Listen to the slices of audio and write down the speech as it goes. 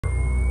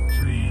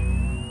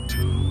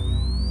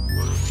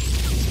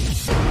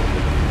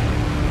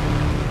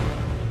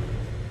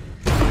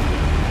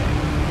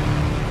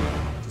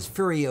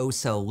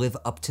Furiosa live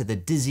up to the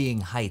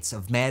dizzying heights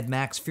of Mad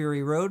Max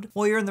Fury Road?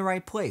 Well, you're in the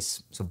right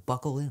place, so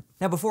buckle in.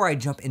 Now, before I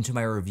jump into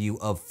my review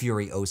of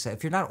Furiosa,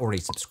 if you're not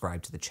already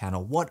subscribed to the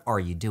channel, what are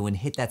you doing?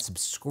 Hit that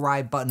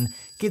subscribe button,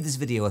 give this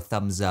video a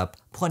thumbs up,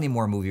 plenty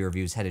more movie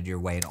reviews headed your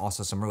way, and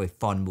also some really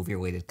fun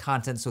movie-related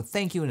content, so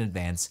thank you in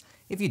advance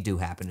if you do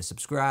happen to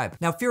subscribe.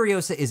 Now,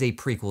 Furiosa is a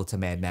prequel to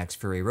Mad Max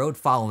Fury Road,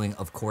 following,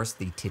 of course,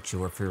 the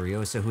titular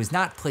Furiosa, who is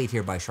not played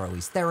here by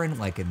Charlize Theron,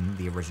 like in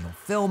the original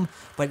film,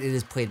 but it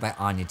is played by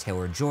Anya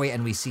Taylor-Joy,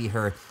 and we see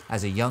her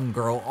as a young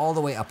girl all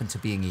the way up into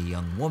being a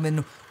young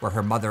woman, where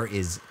her mother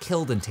is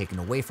killed and taken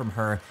away from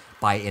her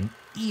by an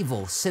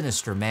evil,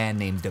 sinister man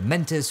named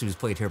Dementus, who's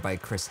played here by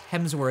Chris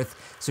Hemsworth,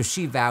 so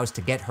she vows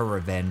to get her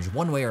revenge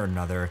one way or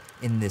another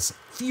in this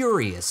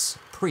furious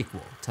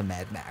prequel to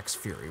Mad Max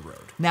Fury Road.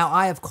 Now,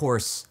 I, of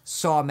course,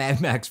 saw Mad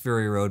Max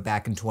Fury Road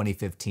back in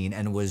 2015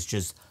 and was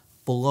just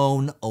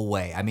blown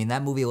away. I mean,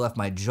 that movie left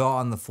my jaw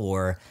on the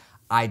floor.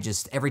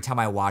 Every time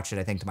I watch it,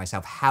 I think to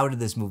myself, how did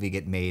this movie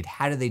get made?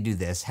 How did they do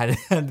this? How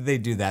did they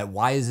do that?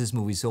 Why is this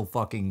movie so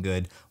fucking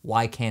good?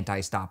 Why can't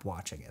I stop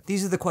watching it?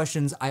 These are the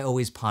questions I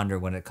always ponder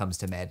when it comes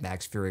to Mad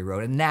Max Fury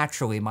Road, and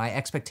naturally, my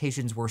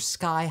expectations were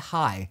sky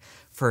high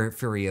for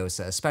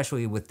Furiosa,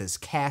 especially with this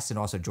cast and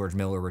also George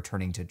Miller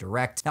returning to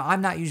direct. Now,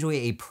 I'm not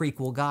usually a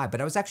prequel guy,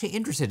 but I was actually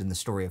interested in the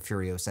story of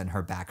Furiosa and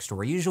her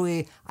backstory.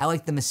 Usually, I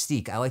like the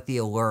mystique, I like the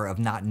allure of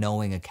not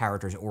knowing a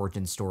character's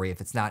origin story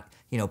if it's not,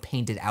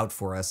 painted out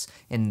for us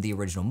in the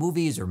original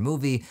movies or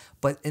movie.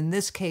 But in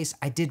this case,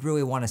 I did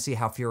really want to see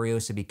how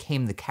Furiosa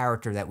became the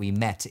character that we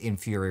met in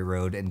Fury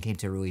Road and came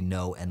to really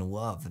know and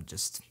love, and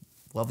just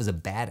love is a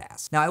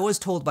badass. Now, I was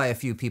told by a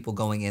few people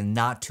going in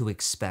not to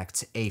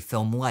expect a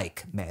film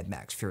like Mad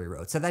Max Fury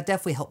Road, so that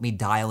definitely helped me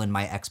dial in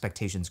my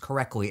expectations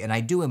correctly, and I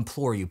do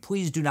implore you,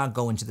 please do not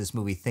go into this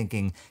movie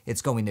thinking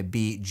it's going to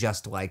be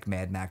just like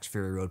Mad Max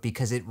Fury Road,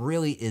 because it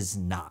really is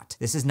not.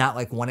 This is not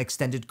like one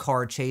extended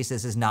car chase,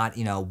 this is not,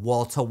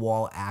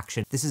 wall-to-wall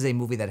action. This is a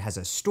movie that has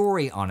a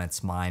story on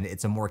its mind,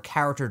 it's a more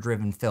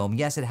character-driven film.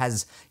 Yes, it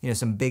has,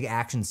 some big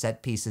action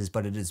set pieces,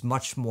 but it is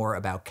much more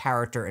about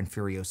character and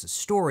Furiosa's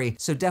story,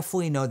 so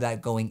definitely know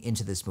that going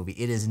into this movie.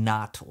 It is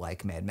not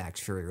like Mad Max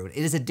Fury Road.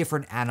 It is a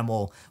different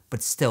animal,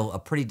 but still a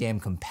pretty damn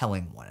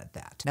compelling one at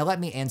that. Now,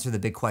 let me answer the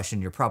big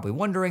question you're probably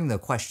wondering, the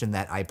question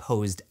that I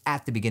posed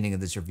at the beginning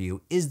of this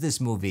review. Is this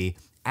movie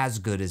as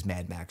good as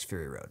Mad Max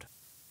Fury Road?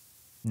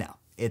 No,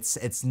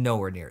 it's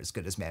nowhere near as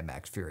good as Mad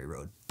Max Fury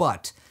Road,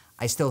 but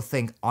I still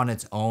think on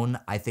its own,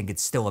 I think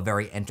it's still a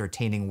very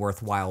entertaining,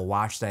 worthwhile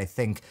watch that I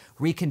think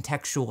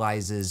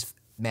recontextualizes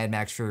Mad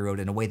Max Fury Road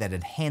in a way that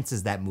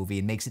enhances that movie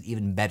and makes it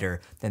even better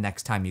the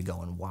next time you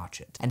go and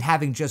watch it. And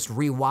having just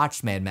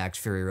rewatched Mad Max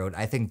Fury Road,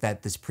 I think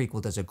that this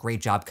prequel does a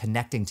great job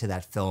connecting to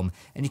that film,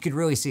 and you could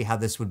really see how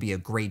this would be a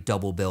great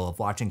double bill of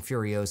watching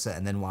Furiosa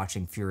and then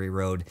watching Fury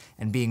Road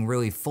and being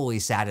really fully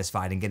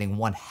satisfied and getting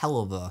one hell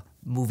of a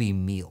movie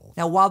meal.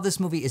 Now, while this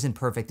movie isn't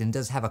perfect and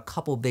does have a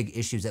couple big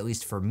issues, at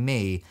least for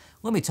me,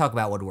 let me talk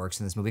about what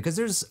works in this movie, because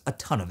there's a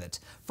ton of it.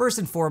 First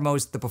and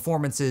foremost, the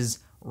performances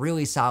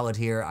really solid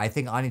here. I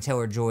think Anya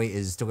Taylor-Joy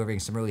is delivering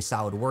some really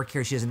solid work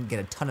here. She doesn't get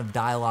a ton of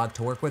dialogue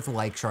to work with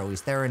like Charlize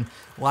Theron.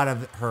 A lot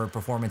of her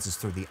performance is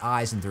through the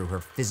eyes and through her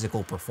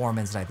physical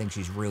performance, and I think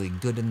she's really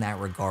good in that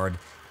regard,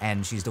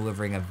 and she's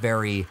delivering a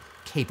very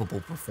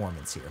capable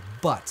performance here.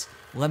 But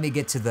let me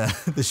get to the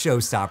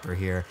showstopper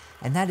here,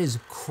 and that is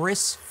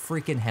Chris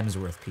freaking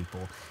Hemsworth,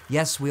 people.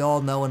 Yes, we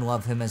all know and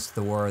love him as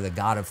Thor, the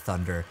God of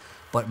Thunder,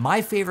 but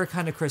my favorite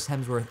kind of Chris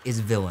Hemsworth is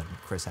villain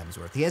Chris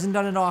Hemsworth. He hasn't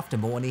done it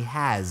often, but when he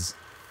has,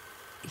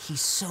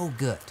 he's so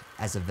good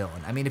as a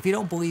villain. I mean, if you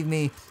don't believe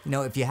me,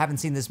 if you haven't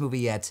seen this movie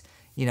yet,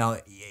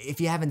 if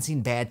you haven't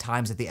seen Bad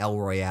Times at the El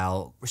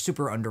Royale,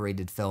 super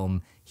underrated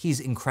film, he's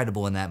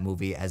incredible in that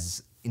movie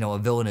as, a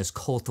villainous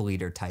cult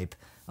leader type.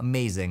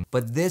 Amazing.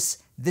 But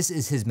this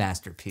is his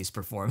masterpiece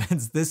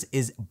performance. This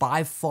is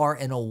by far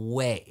and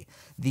away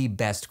the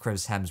best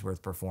Chris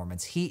Hemsworth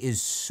performance. He is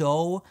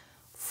so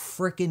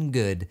freaking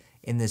good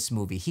in this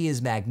movie. He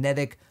is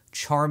magnetic,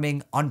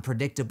 charming,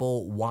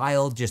 unpredictable,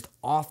 wild, just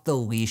off the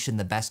leash in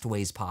the best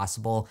ways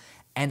possible.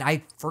 And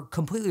I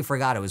completely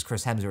forgot it was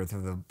Chris Hemsworth for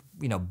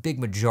the big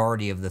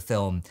majority of the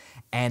film.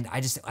 And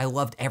I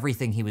loved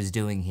everything he was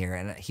doing here.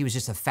 And he was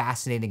just a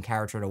fascinating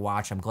character to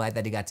watch. I'm glad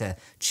that he got to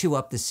chew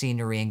up the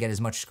scenery and get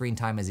as much screen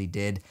time as he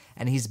did.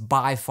 And he's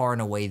by far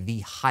and away the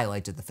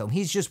highlight of the film.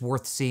 He's just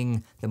worth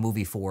seeing the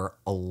movie for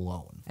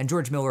alone. And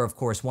George Miller, of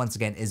course, once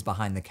again, is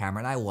behind the camera.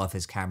 And I love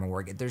his camera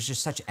work. There's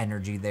just such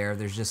energy there.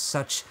 There's just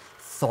such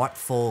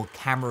thoughtful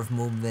camera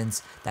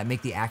movements that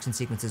make the action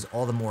sequences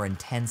all the more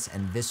intense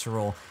and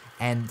visceral.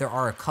 And there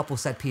are a couple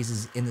set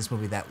pieces in this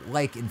movie that,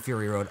 like in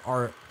Fury Road,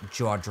 are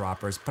jaw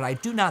droppers, but I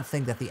do not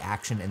think that the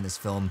action in this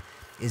film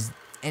is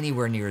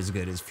anywhere near as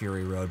good as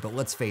Fury Road. But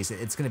let's face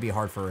it, it's going to be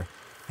hard for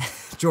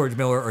George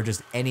Miller or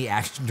just any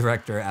action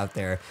director out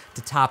there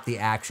to top the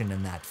action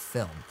in that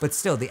film. But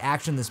still, the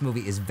action in this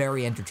movie is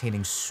very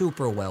entertaining,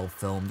 super well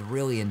filmed,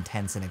 really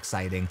intense and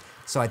exciting.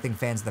 So I think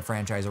fans of the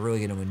franchise are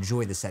really going to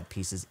enjoy the set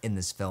pieces in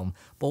this film.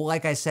 But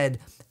like I said,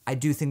 I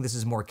do think this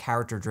is a more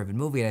character-driven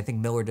movie, and I think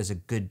Miller does a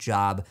good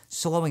job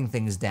slowing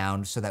things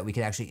down so that we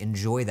can actually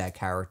enjoy that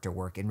character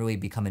work and really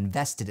become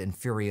invested in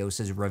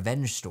Furiosa's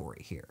revenge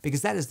story here.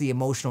 Because that is the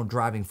emotional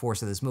driving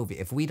force of this movie.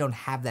 If we don't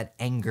have that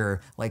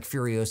anger like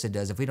Furiosa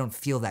does, if we don't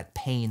feel that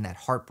pain, that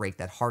heartbreak,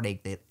 that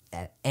heartache,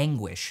 that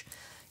anguish,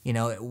 you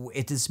know,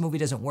 this movie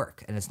doesn't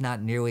work, and it's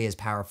not nearly as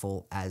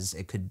powerful as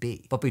it could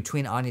be. But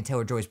between Anya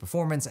Taylor-Joy's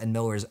performance and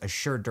Miller's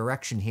assured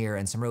direction here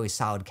and some really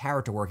solid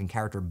character work and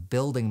character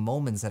building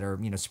moments that are,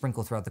 you know,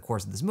 sprinkled throughout the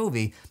course of this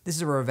movie, this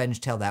is a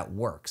revenge tale that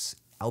works,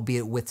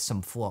 albeit with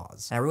some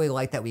flaws. And I really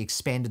like that we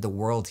expanded the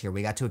world here.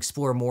 We got to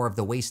explore more of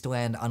the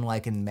wasteland,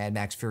 unlike in Mad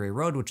Max Fury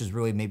Road, which is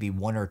really maybe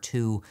one or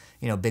two,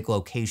 you know, big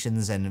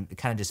locations, and it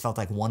kind of just felt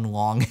like one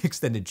long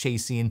extended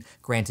chase scene.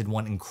 Granted,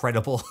 one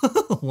incredible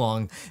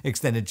long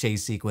extended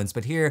chase sequence,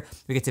 but here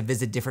we get to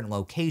visit different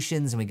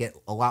locations and we get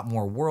a lot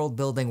more world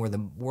building where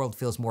the world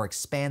feels more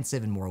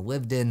expansive and more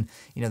lived in.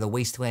 You know, the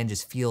wasteland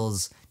just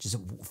feels just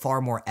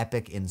far more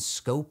epic in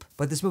scope.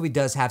 But this movie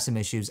does have some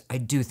issues. I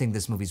do think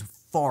this movie's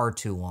far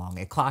too long.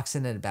 It clocks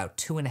in at about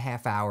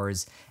 2.5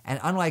 hours, and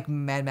unlike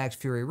Mad Max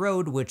Fury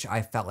Road, which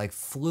I felt like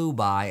flew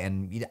by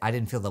and I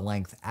didn't feel the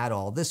length at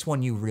all, this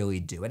one you really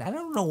do. And I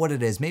don't know what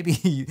it is.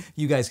 Maybe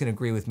you guys can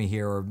agree with me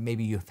here, or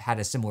maybe you've had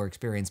a similar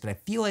experience, but I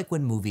feel like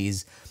when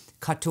movies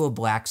cut to a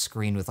black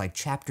screen with like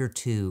chapter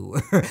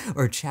 2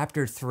 or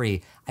chapter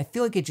 3, I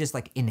feel like it just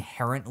like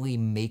inherently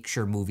makes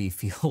your movie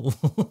feel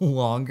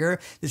longer.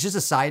 It's just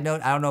a side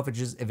note. I don't know if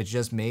it's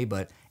just me,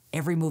 but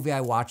every movie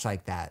I watch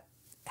like that,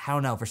 I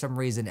don't know, for some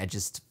reason, it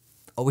just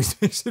always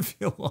makes it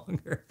feel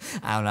longer.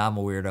 I don't know, I'm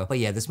a weirdo. But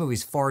yeah, this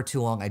movie's far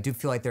too long. I do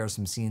feel like there are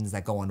some scenes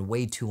that go on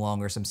way too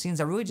long, or some scenes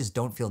that really just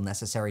don't feel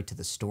necessary to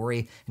the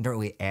story and don't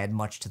really add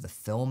much to the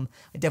film.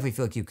 I definitely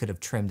feel like you could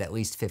have trimmed at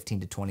least 15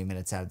 to 20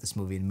 minutes out of this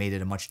movie and made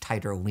it a much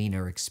tighter,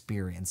 leaner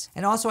experience.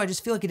 And also, I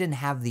just feel like it didn't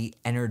have the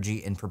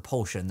energy and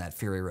propulsion that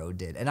Fury Road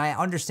did. And I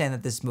understand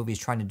that this movie is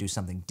trying to do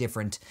something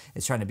different.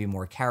 It's trying to be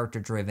more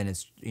character-driven.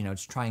 It's, you know,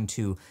 it's trying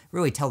to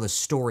really tell the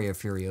story of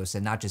Furiosa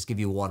and not just give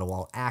you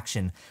wall-to-wall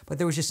action. But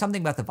there was just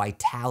something about the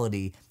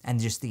vitality and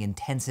just the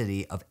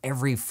intensity of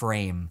every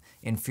frame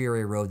in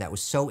Fury Road that was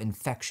so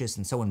infectious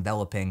and so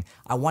enveloping.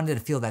 I wanted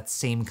to feel that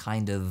same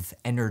kind of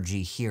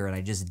energy here, and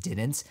I just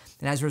didn't.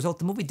 And as a result,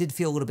 the movie did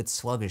feel a little bit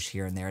sluggish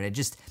here and there, and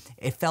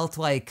it felt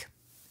like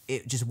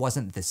it just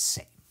wasn't the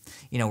same.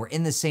 You know, we're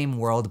in the same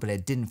world, but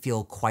it didn't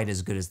feel quite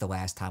as good as the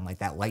last time, like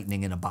that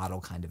lightning in a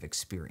bottle kind of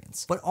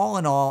experience. But all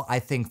in all, I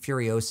think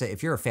Furiosa,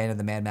 if you're a fan of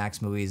the Mad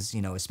Max movies,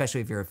 you know, especially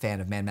if you're a fan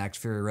of Mad Max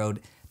Fury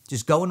Road,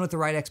 just go in with the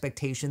right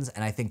expectations,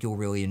 and I think you'll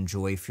really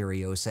enjoy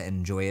Furiosa and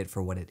enjoy it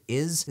for what it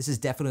is. This is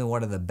definitely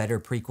one of the better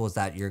prequels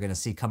that you're going to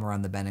see come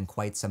around the bend in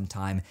quite some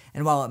time,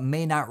 and while it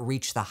may not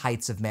reach the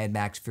heights of Mad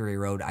Max Fury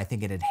Road, I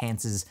think it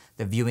enhances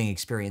the viewing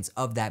experience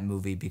of that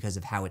movie because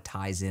of how it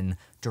ties in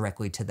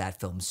directly to that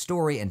film's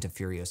story and to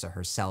Furiosa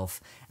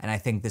herself, and I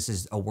think this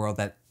is a world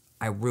that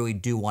I really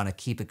do want to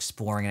keep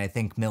exploring, and I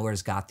think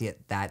Miller's got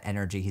that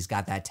energy, he's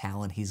got that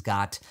talent, he's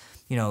got,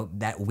 you know,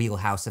 that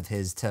wheelhouse of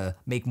his to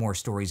make more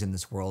stories in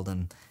this world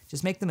and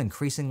just make them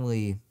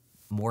increasingly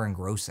more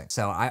engrossing.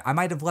 So I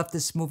might have left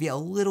this movie a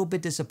little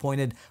bit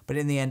disappointed, but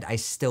in the end, I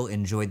still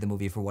enjoyed the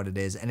movie for what it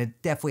is, and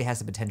it definitely has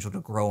the potential to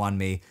grow on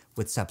me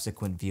with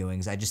subsequent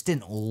viewings. I just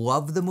didn't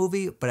love the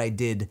movie, but I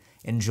did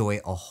enjoy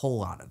a whole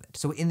lot of it.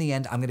 So in the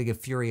end, I'm gonna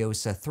give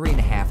Furiosa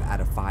 3.5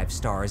 out of 5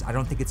 stars. I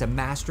don't think it's a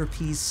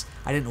masterpiece.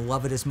 I didn't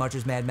love it as much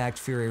as Mad Max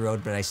Fury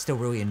Road, but I still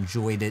really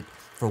enjoyed it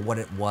for what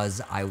it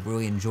was. I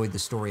really enjoyed the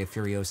story of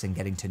Furiosa and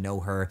getting to know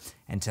her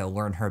and to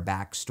learn her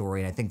backstory.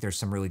 And I think there's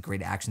some really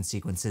great action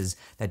sequences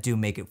that do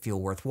make it feel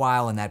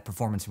worthwhile. And that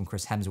performance from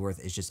Chris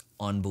Hemsworth is just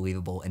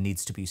unbelievable and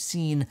needs to be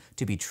seen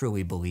to be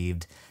truly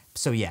believed.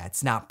 So yeah,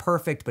 it's not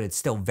perfect, but it's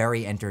still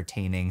very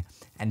entertaining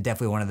and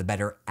definitely one of the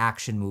better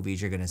action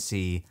movies you're gonna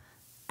see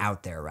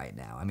out there right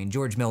now. I mean,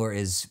 George Miller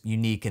is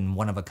unique and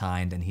one of a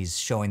kind, and he's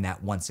showing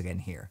that once again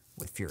here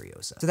with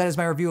Furiosa. So that is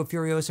my review of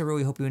Furiosa.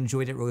 Really hope you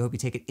enjoyed it. Really hope you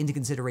take it into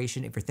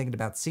consideration if you're thinking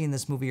about seeing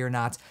this movie or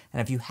not.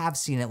 And if you have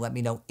seen it, let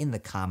me know in the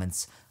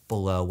comments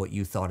below what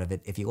you thought of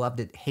it. If you loved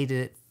it,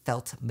 hated it,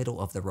 felt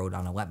middle of the road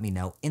on it, let me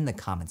know in the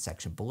comment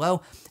section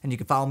below. And you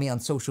can follow me on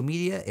social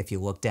media if you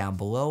look down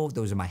below.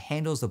 Those are my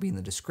handles. They'll be in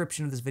the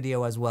description of this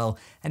video as well.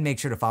 And make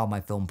sure to follow my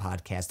film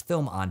podcast,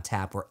 Film on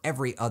Tap, where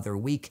every other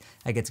week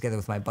I get together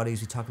with my buddies.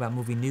 We talk about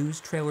movie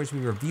news, trailers, we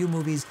review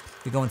movies,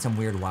 we go on some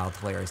weird, wild,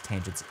 hilarious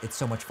tangents. It's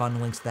so much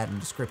fun. Links to that in the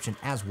description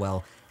as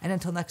well. And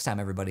until next time,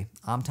 everybody,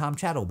 I'm Tom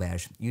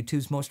Chatalbash,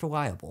 YouTube's most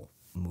reliable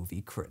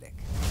movie critic.